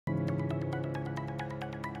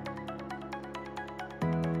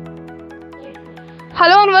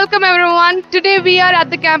Hello and welcome everyone. Today we are at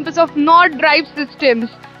the campus of Nord Drivesystems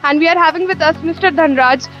and we are having with us Mr.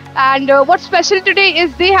 Dhanraj. And what's special today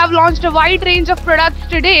is they have launched a wide range of products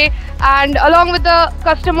today, and along with the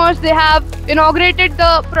customers they have inaugurated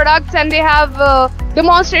the products and they have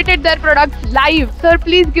demonstrated their products live. Sir,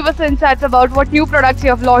 please give us insights about what new products you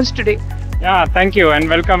have launched today. Yeah, thank you and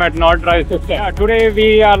welcome at Nord Drivesystems. Today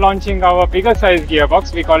we are launching our bigger size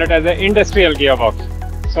gearbox. We call it as an industrial gearbox.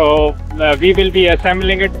 So we will be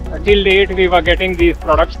assembling it. Till date we were getting these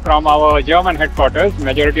products from our German headquarters,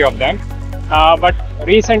 majority of them. But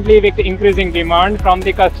recently with increasing demand from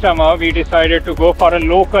the customer, we decided to go for a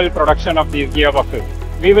local production of these gearboxes.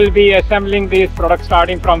 We will be assembling these products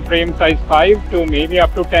starting from frame size 5 to maybe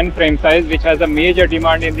up to 10 frame size, which has a major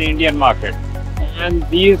demand in the Indian market. And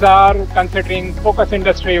these are considering focus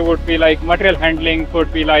industry would be like material handling,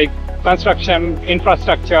 would be like construction,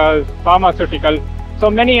 infrastructure, pharmaceutical. So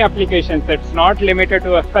many applications. It's not limited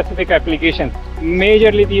to a specific application.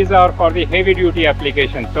 Majorly these are for the heavy duty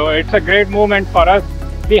applications. So it's a great movement for us.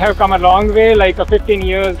 We have come a long way, like 15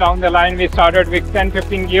 years down the line. We started with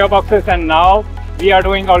 10-15 gearboxes and now we are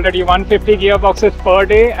doing already 150 gearboxes per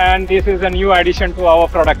day, and this is a new addition to our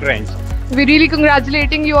product range. We're really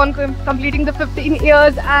congratulating you on completing the 15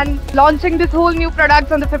 years and launching this whole new products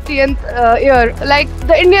on the 50th year. Like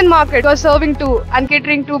the Indian market was serving to and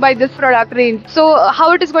catering to by this product range. So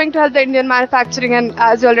how it is going to help the Indian manufacturing, and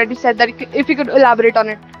as you already said that if you could elaborate on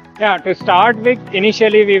it. Yeah, to start with,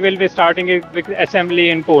 initially we will be starting it with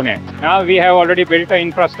assembly in Pune. Now we have already built the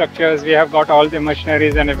infrastructures, we have got all the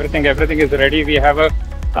machineries and everything is ready. We have a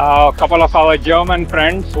couple of our German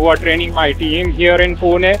friends who are training my team here in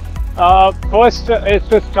Pune. First is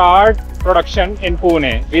to start production in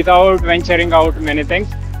Pune without venturing out many things.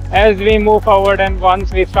 As we move forward and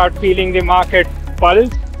once we start feeling the market pulse,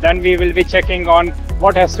 then we will be checking on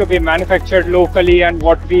what has to be manufactured locally and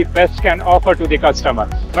what we best can offer to the customer.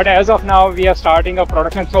 But as of now, we are starting a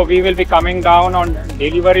production, so we will be coming down on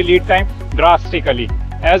delivery lead time drastically.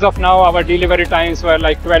 As of now, our delivery times were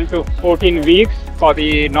like 12 to 14 weeks for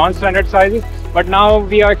the non-standard sizes. But now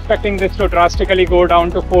we are expecting this to drastically go down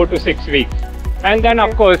to 4 to 6 weeks. And then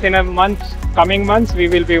of course in coming months we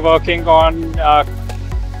will be working on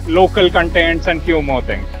local contents and few more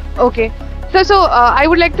things. Okay. So I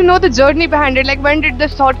would like to know the journey behind it. Like when did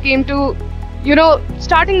this thought came to,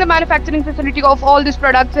 starting the manufacturing facility of all these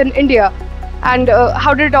products in India, and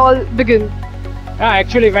how did it all begin?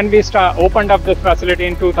 Actually when we opened up this facility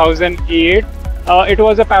in 2008, it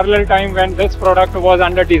was a parallel time when this product was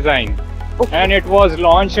under design. Okay. And it was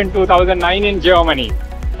launched in 2009 in Germany,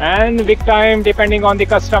 and with time, depending on the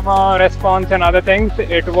customer response and other things,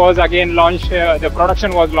 it was again launched, the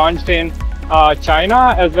production was launched in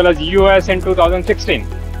China as well as US in 2016.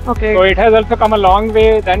 Okay. So it has also come a long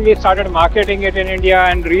way. Then we started marketing it in India,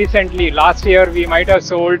 and recently last year we might have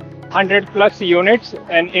sold 100+ units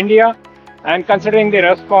in India. And considering the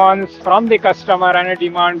response from the customer and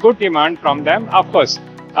a good demand from them, of course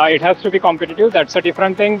it has to be competitive, that's a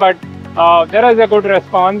different thing, but there is a good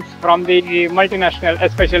response from the multinational,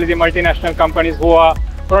 especially the multinational companies who are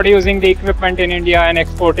producing the equipment in India and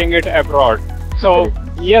exporting it abroad. So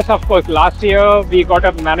yes, of course, last year we got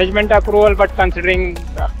a management approval, but considering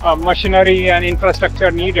machinery and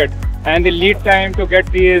infrastructure needed and the lead time to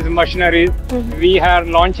get these machineries, we are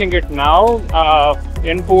launching it now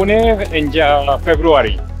in Pune in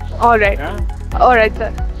February. All right. Yeah? All right,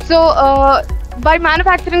 sir. So by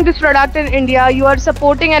manufacturing this product in India, you are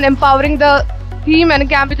supporting and empowering the theme and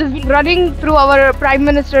camp which has been running through our Prime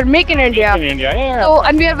Minister, Make in India. Make in India, yeah. So,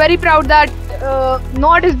 and we are very proud that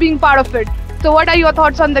Nord is being part of it. So what are your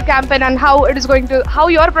thoughts on the campaign and how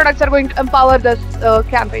your products are going to empower this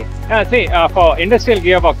campaign? See, for industrial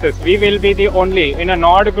gearboxes, we will be the only, in a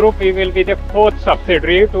Nord group, we will be the 4th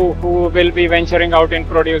subsidiary who will be venturing out in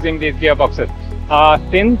producing these gearboxes.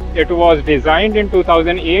 Since it was designed in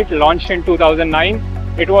 2008, launched in 2009,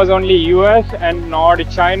 it was only US and Nord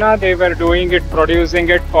China, they were doing it, producing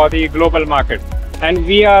it for the global market. And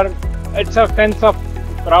it's a sense of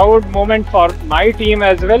proud moment for my team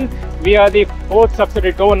as well. We are the 4th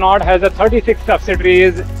subsidiary, though Nord has a 36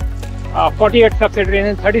 subsidiaries, 48 subsidiaries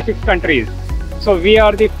in 36 countries. So we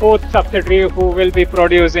are the 4th subsidiary who will be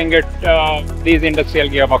producing it, these industrial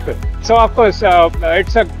gearboxes. So of course,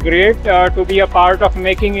 it's a great to be a part of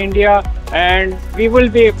Making India, and we will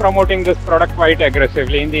be promoting this product quite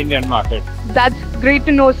aggressively in the Indian market. That's great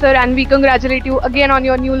to know, sir, and we congratulate you again on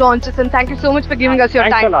your new launches, and thank you so much for giving us your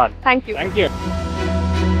time. Thanks a lot. Thank you. Thank you.